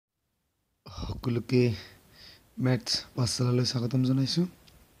সকলোকে ম্যাথছ পাঠশালালৈ স্বাগতম জনাইছো।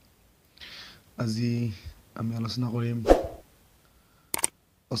 আজি আমি আলোচনা কৰিম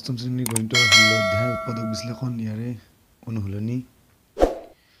অষ্টম শ্ৰেণীৰ গণিতৰ ১৬ অধ্যায় উৎপাদক বিশ্লেষণ ইয়াৰে অনুশীলনী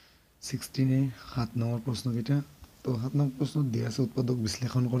 16 এ 7 নম্বৰ প্ৰশ্নকেইটা। তো 7 নম্বৰ প্ৰশ্নত দিয়া আছে উৎপাদক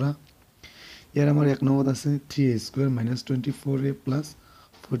বিশ্লেষণ কৰা। ইয়াৰ আমাৰ 1 নম্বৰত আছে 3a² - 24a +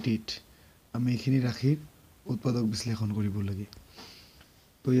 48। আমি এইখিনি ৰাখি উৎপাদক বিশ্লেষণ কৰিব লাগে।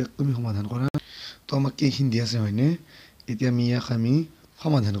 তো ইয়াক তুমি সমাধান কৰা। তো আমাক এইখিনি দিয়া আছে হয়নে? এতিয়া আমি ইয়াক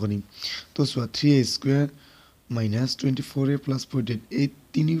সমাধান কৰিম। তো চোৱা 3a² - 24a + 48 এই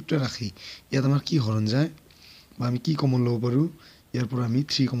তিনিটা ৰাখি ইয়াত আমাৰ কি হৰণ যায় বা আমি কি কমন ল'ব পাৰোঁ? ইয়াৰ পৰা আমি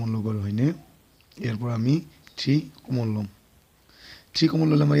 3 কমন ল'ব পাৰোঁ হয়নে? ইয়াৰ পৰা আমি 3 কমন ল'ম। 3 কমন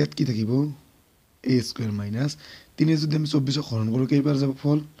ল'লে আমাৰ ইয়াত কি থাকিব? a² - 3 যদি আমি 24ক হৰণ কৰোঁ কেইবাৰ যাব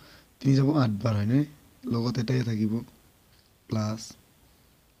ফল? 3 যাব 8 বাৰ হয়নে? লগত এটাই থাকিব প্লাছ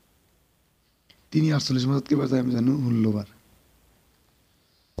 3 48 মাজত কেইবাৰ যায় আমি জানো 16 বাৰ।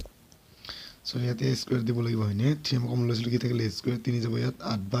 সো ইয়াতে a² দিব লাগিব হয়নে? 3 আমি কমন লৈছিলোঁ কি থাকিলে a², 3 যাব ইয়াত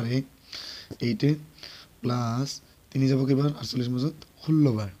 8 বাৰ 8 প্লাছ 3 যাব কেইবাৰ 48 মাজত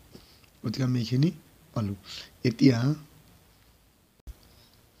 16 বাৰ। গতিকে আমি এইখিনি পালোঁ। এতিয়া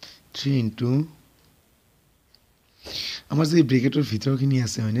 3 ইনটু আমাৰ যে ব্ৰেকেটৰ ভিতৰখিনি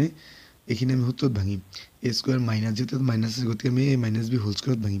আছে হয়নে? এইখিনি আমি সূত্ৰত ভাঙিম। a² মাইনাছ যেহেতু মাইনাছ আছে গতিকে আমি a - b হোল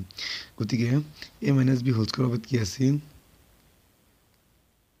স্কয়াৰত ভাঙিম। গতিকে a - b হোল স্কয়াৰৰ ওপৰত কি আছিল?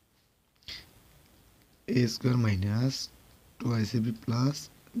 a² minus 2ab plus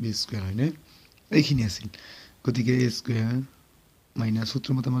b² হয়নে? এইখিনি আছিল। গতিকে a² মাইনাছ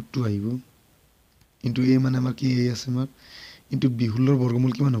সূত্ৰৰ মতে আমাৰ 2 আহিব ইনটু a মানে আমাৰ কি a আছে আমাৰ ইনটু b হোলৰ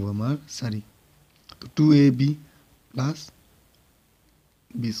বৰ্গমূল কিমান হ'ব আমাৰ 4। তো 2ab প্লাছ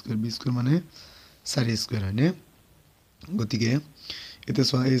b² মানে 4a² হয়নে? গতিকে এতিয়া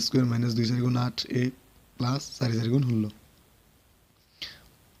চোৱা a² মাইনাছ 2 4 গুণ 8 a প্লাছ 4 4 গুণ 16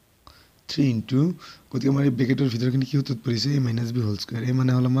 3 ইনটু গতিকে আমাৰ এই ব্ৰেকেটৰ ভিতৰখিনি কি সূত্ৰত পৰিছে? a - b whole square. a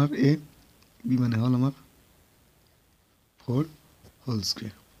মানে হ'ল আমাৰ a, b মানে হ'ল আমাৰ 4 হোল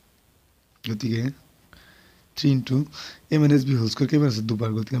স্কয়াৰ। গতিকে 3 into a - b whole square কেইবাৰ আছে? দুবাৰ।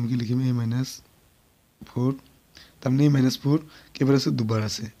 গতিকে আমি কি লিখিম? a - 4 তাৰমানে a - 4 কেইবাৰ আছে? দুবাৰ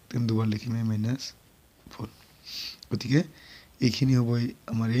আছে। তেনে দুবাৰ লিখিম a - 4। গতিকে এইখিনি হ'ব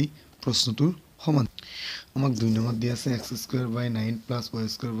আমাৰ এই প্ৰশ্নটোৰ সমাধান। আমাক 2 নম্বৰত দিয়া আছে x² / 9 + y²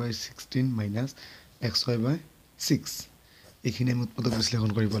 / 16 - xy / 6। এইখিনি আমি উৎপাদক বিশ্লেষণ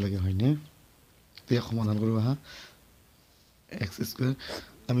কৰিব লাগে হয়নে? তো ইয়াক সমাধান কৰিব আহা। x²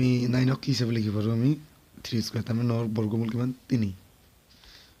 আমি 9ক কি হিচাপে লিখিব পাৰোঁ? আমি 3² তাৰমানে 9ৰ বৰ্গমূল কিমান? 3।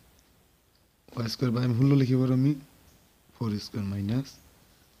 y² আমি 16 লিখিব পাৰোঁ আমি 4² মাইনাছ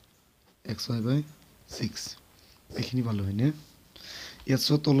xy / 6। এইখিনি পালোঁ হয়নে? ইয়াত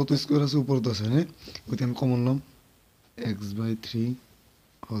চোৱা তলতো স্কুৱাৰ আছে ওপৰতো আছে হয়নে? গতিকে আমি কমন ল'ম x/3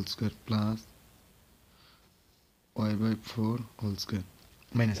 whole square plus y/4 whole square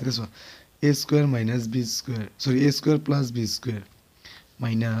minus এতিয়া চোৱা a² minus b² a² plus b²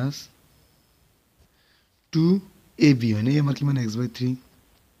 minus 2ab হয়নে? আমাৰ কিমান x/3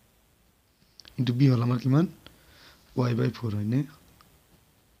 ইনটু b হ'ল আমাৰ কিমান y/4 হয়নে?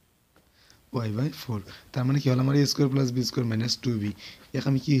 y/4 তাৰমানে কি হ'ল আমাৰ a² plus b² minus 2b। ইয়াক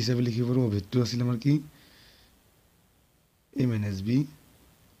আমি কি হিচাপে লিখিব পাৰোঁ? অভেদটো আছিল আমাৰ কি a - b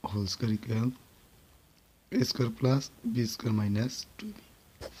whole square equal a² plus b² minus 2b।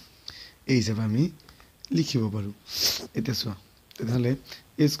 এই হিচাপে আমি লিখিব পাৰোঁ। এতিয়া চোৱা তেতিয়াহ'লে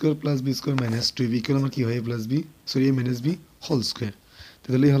a² plus b² minus 2b equal আমাৰ কি হয়? a - b whole square.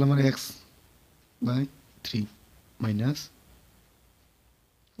 তেতিয়াহ'লে এই হ'ল আমাৰ x/3 minus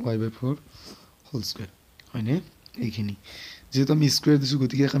y/4 whole square হয়নে? এইখিনি যেহেতু আমি স্কয়াৰ দিছোঁ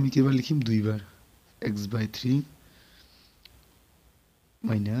গতিকে আমি কেইবাৰ লিখিম? 2 বাৰ x/3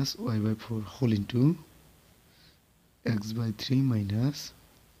 minus y/4 whole into x/3 minus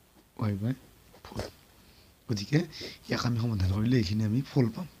y/4। গতিকে ইয়াক আমি সমাধান কৰিলে এইখিনি আমি ফল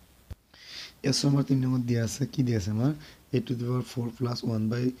পাম। ইয়াত আমাৰ 3 নম্বৰত দিয়া আছে কি দিয়া আছে আমাৰ a⁴ প্লাছ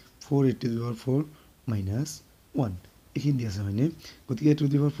 1/4 a⁴ মাইনাছ 1 এইখিনি দিয়া আছে হয়নে? গতিকে a⁴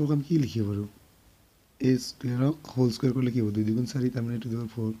 আমি কি লিখিব পাৰোঁ? a² হোল স্কয়াৰ কৰিলে কি হ'ব? 2 2 4 তাৰমানে a⁴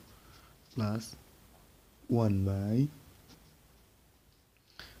 প্লাছ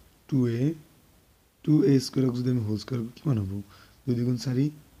 1/2a 2a² যদি আমি হোল স্কয়াৰ কিমান হ'ব? 2 2 4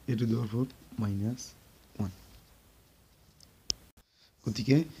 a⁴ মাইনাছ 1।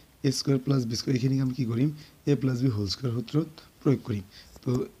 গতিকে a² প্লাছ b² এইখিনিক আমি কি কৰিম? a plus b whole square সূত্ৰত প্ৰয়োগ কৰিম।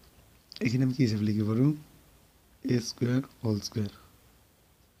 তো এইখিনি আমি কি হিচাপে লিখিব পাৰোঁ? a² whole square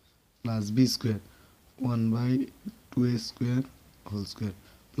plus b² 1/2a² whole square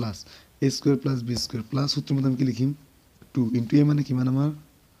plus a square plus b square plus সূত্র মতে আমি কি লিখিম 2 ইনটু a মানে কি মানে আমার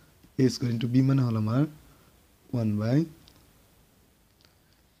a স্কয়ার ইনটু b মানে হলো আমার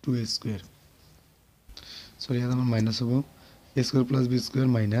 1/2a স্কয়ার সরি এটা আমার মাইনাস হবে a square plus b square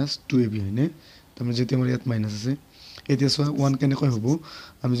minus 2ab হয়নে তারমানে যেহেতু আমার ইয়াত মাইনাস আছে এতিয়া সোয়া 1 কেনেকৈ হ'ব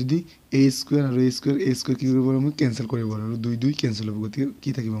আমি যদি a স্কয়ার আৰু a স্কয়াৰ কি কৰিব আমি ক্যান্সেল কৰিব আৰু 2 2 ক্যান্সেল হ'ব গতিকে কি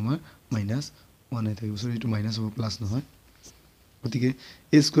থাকিব আমাৰ মাইনাস 1 আই থাকিব সৰি এটো মাইনাস হ'ব প্লাস নহয় গতিকে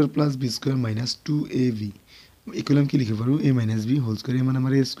a square plus b square minus 2ab equal কি লিখিব পাৰো a minus b whole square মানে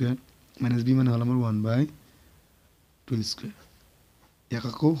আমাৰ a স্কয়াৰ মাইনাস b মানে হল আমাৰ 1/2 স্কয়াৰ ইয়াক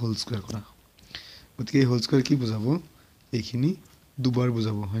আকৌ হোল স্কয়াৰ কৰা গতিকে হোল স্কয়াৰ কি বুজাবো এইখিনি দুবাৰ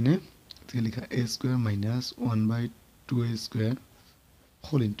বুজাবো হয়নে গতিকে লিখা a square minus 1/2a square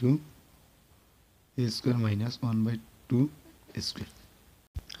whole into a square minus 1/2a square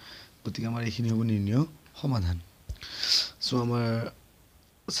গতিকে আমাৰ এইখিনি হ'ব নিৰ্ণয় সমাধান সো আমাৰ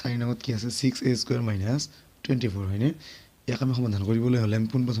 4 নম্বৰত কি আছে 6a স্কয়াৰ মাইনাস 24 হয়নে ইয়াক আমি সমাধান কৰিবলৈ হলে আমি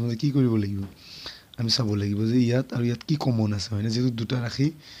পোন প্ৰথমতে কি কৰিব লাগিব আমি চাব লাগিব যে ইয়াত আৰু ইয়াত কি কমন আছে হয়নে যেটো দুটা ৰাখি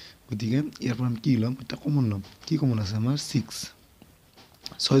গতিকে ইয়াৰ পৰা আমি কি লম এটা কমন লম কি কমন আছে আমাৰ 6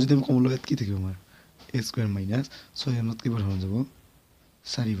 6 যদি আমি কমন লগাত কি থাকিব আমাৰ a স্কয়াৰ মাইনাস 6 এমত কিবাৰ হৈ যাব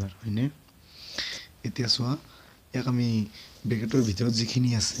 4 বাৰ হয়নে এতিয়া সোয়া ইয়াক আমি ব্ৰেকেটৰ ভিতৰত যিখিনি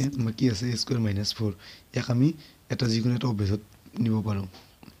আছে আমাৰ কি আছে a স্কয়াৰ মাইনাস 4 ইয়াক আমি এটা যিকোনো এটা অভেদত নিব পাৰো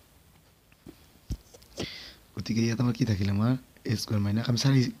গতিকে ইয়াত আমাৰ কি থাকিল আমাৰ a স্কয়াৰ মাইনাস আমি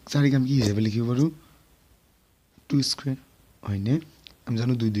 4 কাম কি হিচাপে লিখিব পাৰো 2 স্কয়ার হয়নে আমি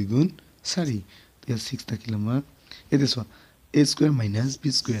জানো 2 2 গুণ 4 এতিয়া 6 থাকিল আমাৰ এতিয়া সোয়া a square minus b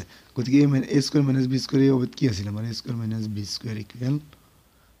square গতিকে a square minus b square এই অবধ কি আছিল আমাৰ a square minus b square equal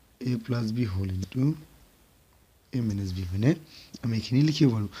a plus b whole into a minus b হয়নে আমি এখিনি লিখিব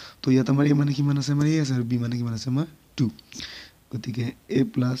পাৰো তো ইয়াত আমাৰ a মানে কিমান আছে আমাৰ a আছে আৰু b মানে কিমান আছে আমাৰ 2 গতিকে a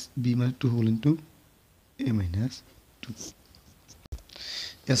প্লাস b মানে 2 হোল ইনটু a minus 2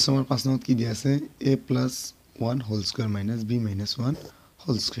 ইয়াত আমাৰ 5 নম্বৰত কি দিয়া আছে a plus 1 whole square minus b minus 1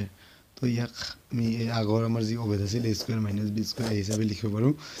 whole square তো ইয়াক আমি আগৰ আমাৰ যি অভেদ আছিল a square minus b square হিচাপে লিখিব পাৰো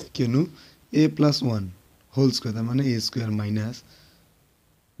কিয়নো a plus 1 whole square মানে a square minus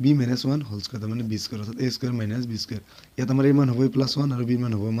b minus 1 whole square মানে b square অৰ্থাৎ a square minus b square ইয়াত আমাৰ a মান হ'ব plus 1 আৰু b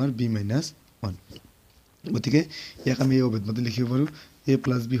মান হ'ব আমাৰ b minus 1 গতিকে ইয়াক আমি এই অভেদ মতে লিখিব পাৰো a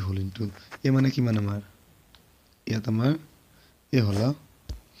plus b whole into a মানে কিমান আমাৰ ইয়াত আমাৰ এ হলা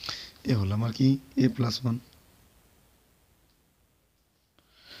আমাৰ কি a plus 1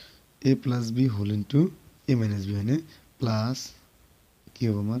 a plus b whole into a minus b হয়নে প্লাস কি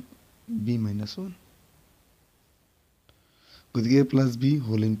হ'ব আমাৰ b minus 1 গতিকে a plus b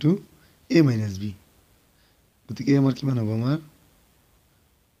whole into a minus b গতিকে আমাৰ কিমান হ'ব আমাৰ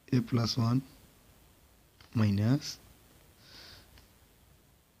a plus 1 minus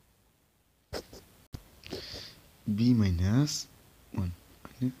b minus 1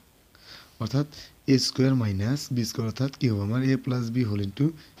 অর্থাৎ a square minus b square অর্থাৎ কি হবে আমার a plus b whole into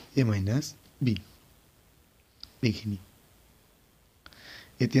a minus b এইখিনি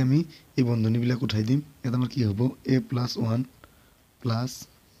এতিয়া আমি এই বন্ধনীবিলাক উঠাই দিম এটা আমাৰ কি হ'ব a plus 1 plus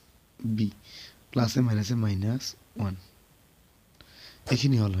b plus a minus 1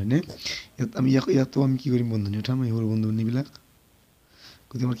 এইখিনি হল হয়নে আমি ইয়াতো আমি কি কৰিম বন্ধনী উঠাম এই হল বন্ধনীবিলাক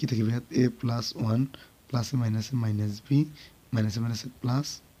গতিকে আমাৰ কি থাকিব ইয়াত a plus 1 plus a minus b minus a plus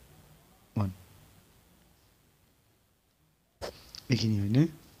 1 এইখিনি হয়নে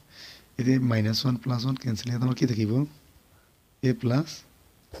এতে minus 1 plus 1 ক্যান্সেল ইয়াত আমাৰ কি থাকিব a plus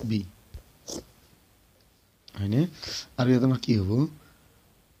b হয়নে আৰু ইয়াত আমাৰ কি হ'ব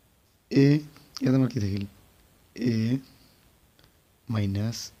a ইয়াত আমাৰ কি থাকিল a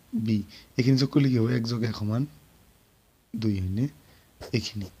minus b এইখিনি যোগ কৰিলে কি হ'ব 1 যোগ 1 সমান 2 হয়নে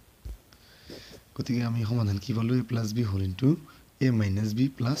এইখিনি গতিকে আমি সমাধান কি পালো a plus b whole into a minus b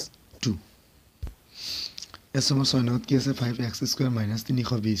plus 2 এস আমাৰ 6 নম্বৰত কি আছে 5x স্কয়াৰ minus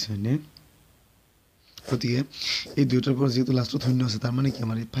 320 হয়নে গতিকে এই দুইটাৰ পৰা যেটো লাষ্টত শূন্য আছে তাৰ মানে কি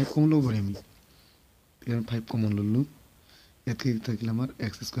আমাৰ 5 কমন লব পাৰি আমি ইয়াৰ 5 কমন ললো ইয়াত কি থাকিল আমাৰ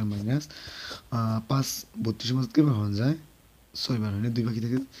x স্কয়াৰ minus 5 32 মত কিবা হৈ যায় 6 বাৰ হয়নে 2 বাকি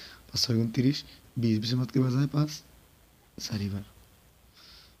থাকে 5 6 গুণ 30 20 মত কিবা যায় 5 4 বাৰ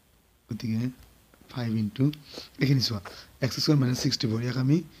গতিকে 5 into এখানে সোয়া x স্কয়াৰ minus 64 ইয়াক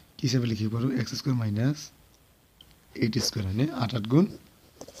আমি কি হিচাপে লিখিব পাৰো x স্কয়াৰ minus 8 স্কয়াৰ হয়নে 8 8 গুণ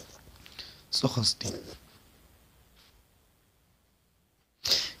 64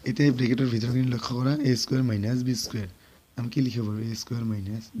 এটা এই ব্ৰ্যাকেটেৰ ভিতৰখিনি লক্ষ্য কৰা a square minus b square আমি কি লিখিব পাৰো a square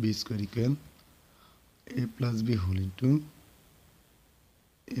minus b square equal a plus b whole into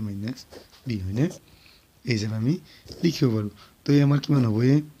a minus b হয়নে এই হিচাপে আমি লিখিব পাৰোঁ তো এই আমাৰ কিমান হ'ব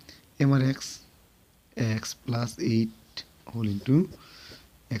এই আমাৰ x plus 8 whole into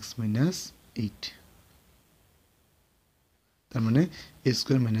x minus 8 তার মানে a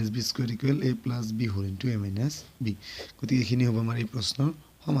square minus b square equal a plus b whole into a minus b গতিকে এইখিনি হ'ব আমাৰ এই প্ৰশ্নৰ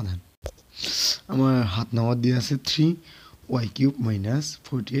সমাধান আমাৰ হাত নামত দিয়া আছে 3y cube minus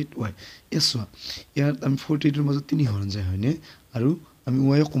 48y এছৱা ইয়াত আমি 48 ৰ মাজত 3 হৰণ যায় হয়নে আৰু আমি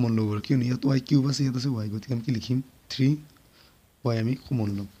y কমন ল'ব পাৰোঁ কিয়নো ইয়াত y কিউব আছে ইয়াত আছে y গতিকে আমি কি লিখিম 3y আমি কমন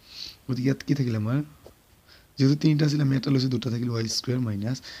ল'ম গতিকে ইয়াত কি থাকিল আমাৰ যেহেতু 3টা আছিল আমি এটা লৈছো দুটা থাকিল y স্কয়াৰ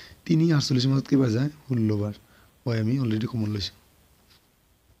মাইনাস 3 48 মাজত কি পাই যায় 16 বাৰ y আমি অলৰেডি কমন লৈছো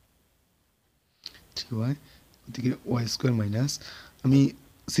 3y গতিকে y স্কয়াৰ মাইনাস আমি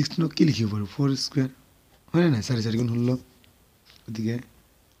 16 ক কি লিখিব পাৰো 4 স্কয়াৰ হয় না 4 4 গুণ 16 গতিকে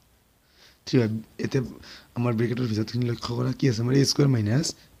 3y এতে আমাৰ ব্ৰেকেটৰ ভিতৰখিনি লক্ষ্য কৰা কি আছে আমাৰ a square minus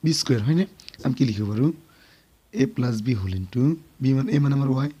b square হয় না আমি কি লিখিব পাৰো a plus b whole into b মান a মান আমাৰ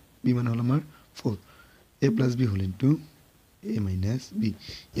y b মান হল আমাৰ 4 a plus b whole into a minus b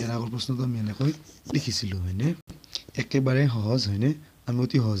ইয়াৰ আগৰ প্ৰশ্নটো আমি এনেকৈ লিখিছিলো হয়নে একেবাৰে সহজ হয়নে আমি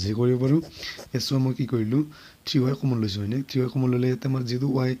অতি সহজে কৰিব পাৰো এছো মই কি কৰিলো 3y কমন লৈছো হয়নে 3y কমন ললে এটা আমাৰ যেটো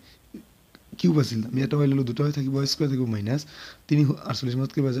y কিউব আছিল আমি এটা y ললো দুটা y থাকিব y স্কয়ার থাকিব মাইনাস 3 48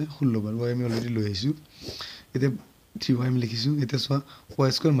 মাজত কি বাজে 16 বাৰ y আমি অলৰেডি লৈ আহিছো এতে 3y আমি লিখিছো এতে সোয়া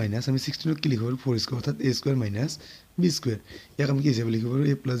y স্কয়াৰ মাইনাস আমি 16 ক কি লিখিব 4 স্কয়াৰ অৰ্থাৎ a square minus b square ইয়াক আমি কি হিচাপে লিখিব পাৰো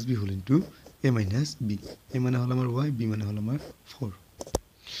a plus b whole into a minus b a মানে হল আমাৰ y b মানে হল আমাৰ 4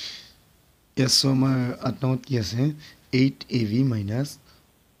 ইয়াছো আমাৰ 8 নম্বৰত কি আছে 8ab minus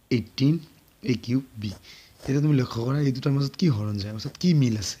 18a cube b এটা তুমি লক্ষ্য কৰা এই দুটাৰ মাজত কি হৰণ যায় অৰ্থাৎ কি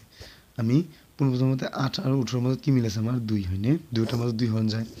মিল আছে আমি পুনৰমতে 8 আৰু 18 মাজত কি মিল আছে আমাৰ 2 হয়নে দুটাৰ মাজত 2 হৰণ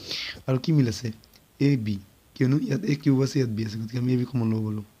যায় আৰু কি মিল আছে ab কিয়নো ইয়াত a কিউব আছে ইয়াত b আছে গতিকে আমি ab কমন লব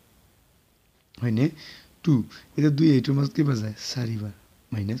বলো হয়নে 2 এটা 2 8 ৰ মাজত কি বাজায় 4 বাৰ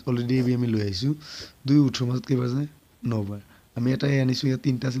মাইনাস অলৰেডি ab আমি লৈ আহিছো 2 18 মাজত কি বাজায় 9 বাৰ আমি এটা a আনিছো ইয়াত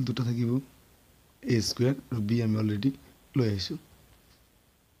তিনটা আছিল দুটা থাকিব a স্কয়ার আৰু b আমি অলৰেডি লৈ আহিছো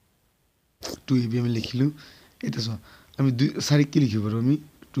 2ab আমি লিখিলো এটা সো আমি 4 কি লিখিব পাৰো আমি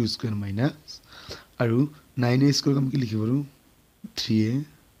 2 স্কয়াৰ মাইনাস আৰু 9a স্কয়াৰ আমি কি লিখিব পাৰো 3a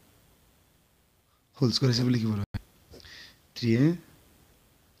হোল স্কয়াৰ হিচাপে লিখিব পাৰো 3a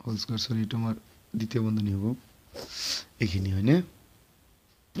হোল স্কয়াৰ সৰি তোমাৰ দ্বিতীয় বন্ধনী হ'ব এইখিনি হয়নে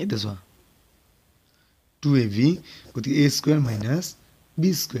এটা সো 2ab গতি a square minus b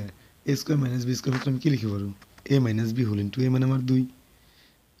square a square minus b square আমি কি লিখিব পাৰো a minus b whole into a মানে আমাৰ 2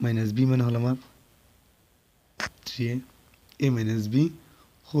 মাইনাস b মানে হল আমাৰ 3a a minus b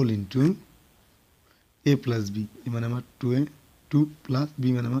whole into a plus b a মানে আমাৰ 2a 2 plus b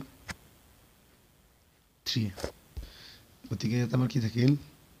মানে আমাৰ 3a গতিকে এটা আমাৰ কি থাকিল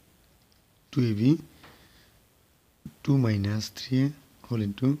 2ab 2 minus 3a whole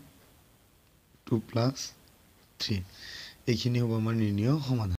into 2 plus 3 এইখিনি হ'ব আমাৰ নিৰ্ণয়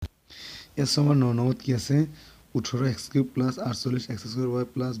সমাধান ইয়াত আমাৰ 9 নম্বৰত কি আছে 18x³ plus 48x² y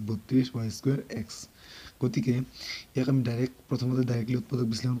plus 32y² x গতিকে ইয়াক আমি ডাইৰেক্ট প্ৰথমতে ডাইৰেক্টলি উৎপাদক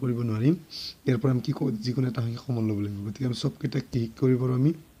বিশ্লেষণ কৰিব নোৱাৰিম ইয়াৰ পৰা আমি কি যিকোনো এটা সংখ্যা কমন ল'ব লাগিব গতিকে আমি সব কেইটা কি কৰিব পাৰো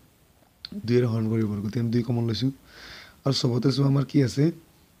আমি 2 এৰ হৰণ কৰিব পাৰো গতিকে আমি 2 কমন লৈছো আৰু সবতে সো আমাৰ কি আছে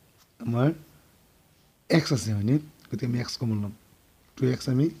আমাৰ x আছে হয়নে গতিকে আমি x কমন ল'ম 2x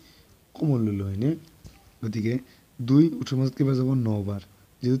আমি কমন ললো হয়নে গতিকে 2 18 মাজত কি যাব 9 বাৰ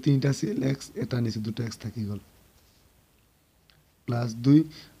যেটো তিনটা আছিল x এটা নিচে দুটা x থাকি গল প্লাস 2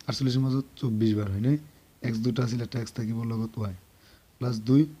 48 মাজত 24 বাৰ হয়নে x দুটা আছিল এটা x থাকিব লগত y প্লাস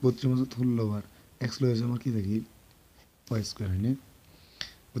 2 32 মাজত 16 বাৰ x লৈ আছে আমাৰ কি থাকিল y স্কয়াৰ হয়নে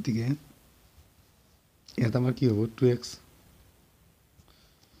গতিকে এটা আমাৰ কি হ'ব 2x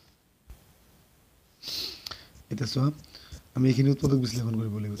এটা সব আমি এইখিনি উৎপাদক বিশ্লেষণ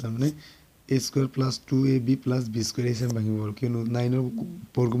কৰিব লাগিব তাৰ মানে a square plus 2ab plus b square হিচাপে ভাঙিব পাৰো কিয়নো 9 ৰ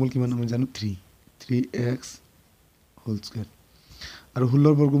বৰ্গমূল কিমান আমি জানো 3x হোল স্কয়াৰ আৰু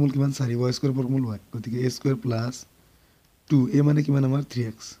 16 ৰ বৰ্গমূল কিমান 4y স্কয়াৰ বৰ্গমূল y গতিকে a স্কয়াৰ plus 2a মানে কিমান আমাৰ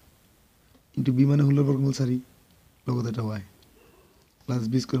 3x ইনটু b মানে 16 ৰ বৰ্গমূল 4 লগত এটা y plus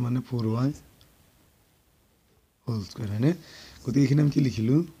b স্কয়ার মানে 4y হোল স্কয়ার হয়নে গতিকে এখানে আমি কি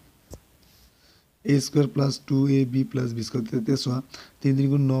লিখিলো a square plus 2ab plus b square তে সোয়া 3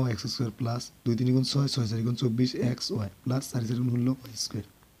 3 গুণ 9 x স্কয়ার plus 2 3 গুণ 6 6 4 গুণ 24 x y plus 4 4 গুণ 16 y স্কয়ার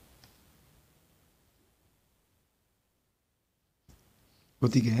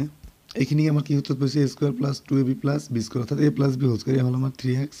গতিকে এইখিনি আমাৰ কি উত্তৰ পাইছে a square plus 2ab plus b square অৰ্থাৎ a plus b whole square হল আমাৰ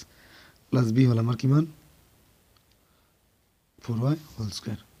 3x plus b হল আমাৰ কিমান 4y হোল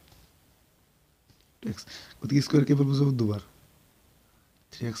স্কয়াৰ x গতিকে স্কয়াৰ কেবল বুঝাব দুবাৰ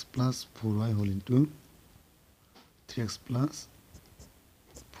 3x plus 4y whole into 3x plus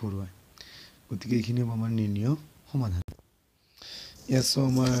 4y গতিকে এইখিনি হ'ব আমাৰ নিৰ্ণয় সমাধান ইয়াত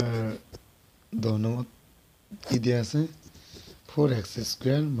আমাৰ 10 নম্বৰত কি দিয়া আছে 4x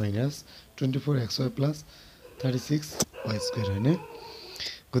square minus 24xy plus 36y square হয়নে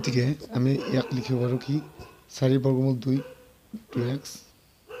গতিকে আমি ইয়াক লিখিব পাৰো কি 4 বৰ্গমূল 2 2x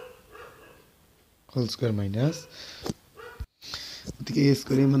whole square minus গতিকে a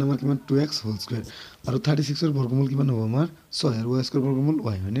square মানে আমাৰ কিমান 2x whole square আৰু 36 ৰ বৰ্গমূল কিমান হ'ব আমাৰ 6 আৰু y square বৰ্গমূল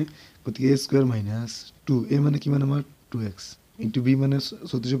y হয়নে গতিকে a square minus 2 a মানে কিমান আমাৰ 2x into b মানে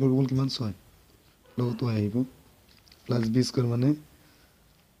 34 ৰ বৰ্গমূল কিমান 6 লগত y আহিব plus b square মানে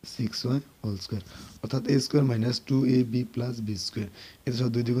 6y whole square অর্থাৎ a square minus 2ab plus b square এটা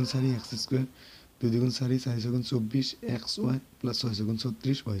 2 দ্বিগুণ 4 x square 2 দ্বিগুণ 4 4 দ্বিগুণ 24 xy plus 6 দ্বিগুণ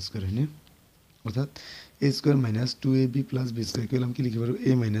 36 y square হয়নে অর্থাৎ a square minus 2ab plus b square কইলাম কি লিখিব পারো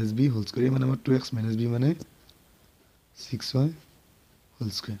a minus b whole square মানে আমার 2x minus b মানে 6y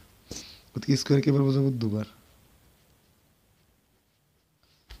whole square গতিকে স্কয়ার কেবার বোঝাবো দুবার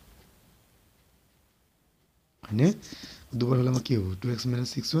হয়নে দুবার হলে আমার কি হবে 2x minus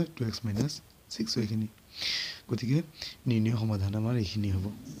 6y 2x minus 6y এখানে গতিকে নির্ণয় সমাধান আমার এখানে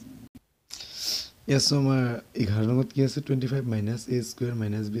হবে ইয়াস আমার 11 নম্বর কি আছে 25 minus a square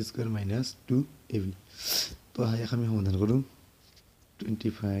minus b square minus 2ab তো হাই আমি সমাধান করব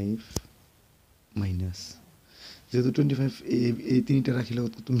 25 minus যেহেতু 25 এই তিনটা রাখিলে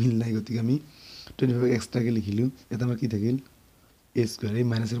কত মিল নাই গতিকে আমি 25 এক্সট্রা কে লিখিলু এটা আমার কি থাকিল a square এই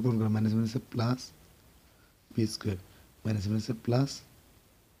মাইনাসের পূরণ করা মাইনাস মাইনাসে plus b square minus minus plus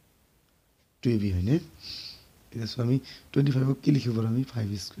 2ab হয়নে এটা সো আমি 25 কি লিখিব পারো আমি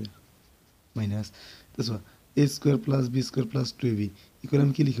 5 square minus তো a square plus b square plus 2ab equal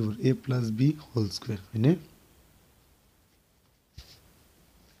আমি কি লিখিব a plus b whole square হয়নে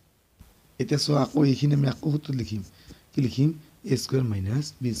এটা সো আকো এইখিনি আমি আকো সূত্র লিখিম কি লিখিম a square minus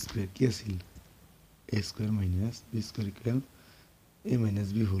b square কি আছিল a square minus b square equal a minus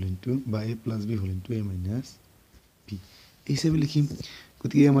b whole into বা a plus b whole into a minus b এই হিসাবে লিখিম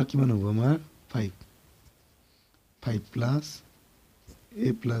গতিকে আমার কি মান হবে আমার 5 plus a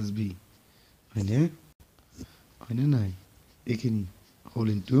plus b হয়নে হয়নে নাই এখানে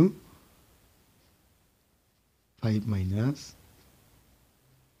whole into 5 minus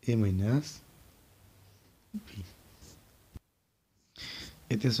a minus b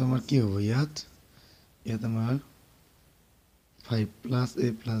এতে সো আমার কি হবে ইয়াত আমার 5 plus a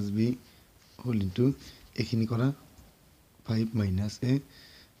plus b whole into এখানে করা 5 minus a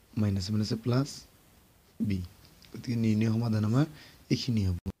minus minus a plus b গতিকে নির্ণয় সমাধান আমাৰ এখিনি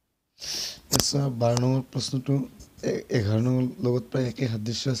হ'ব এসা 12 নম্বৰ প্ৰশ্নটো 11 নম্বৰ লগত প্ৰায় একে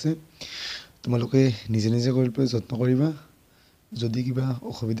সাদৃশ্য আছে তোমালোকে নিজে নিজে কৰিবলৈ যত্ন কৰিবা যদি কিবা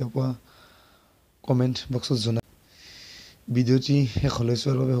অসুবিধা পোৱা কমেন্ট বক্সত জনা ভিডিওটি শেষলৈ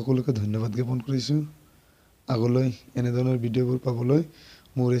চোৱাৰ বাবে সকলোকে ধন্যবাদ জ্ঞাপন কৰিছো আগলৈ এনে ধৰণৰ ভিডিওবোৰ পাবলৈ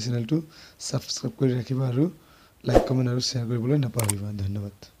মোৰ এই চেনেলটো সাবস্ক্ৰাইব কৰি ৰাখিবা আৰু লাইক কমেন্ট আৰু শেয়াৰ কৰিবলৈ নাপাহৰিবা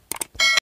ধন্যবাদ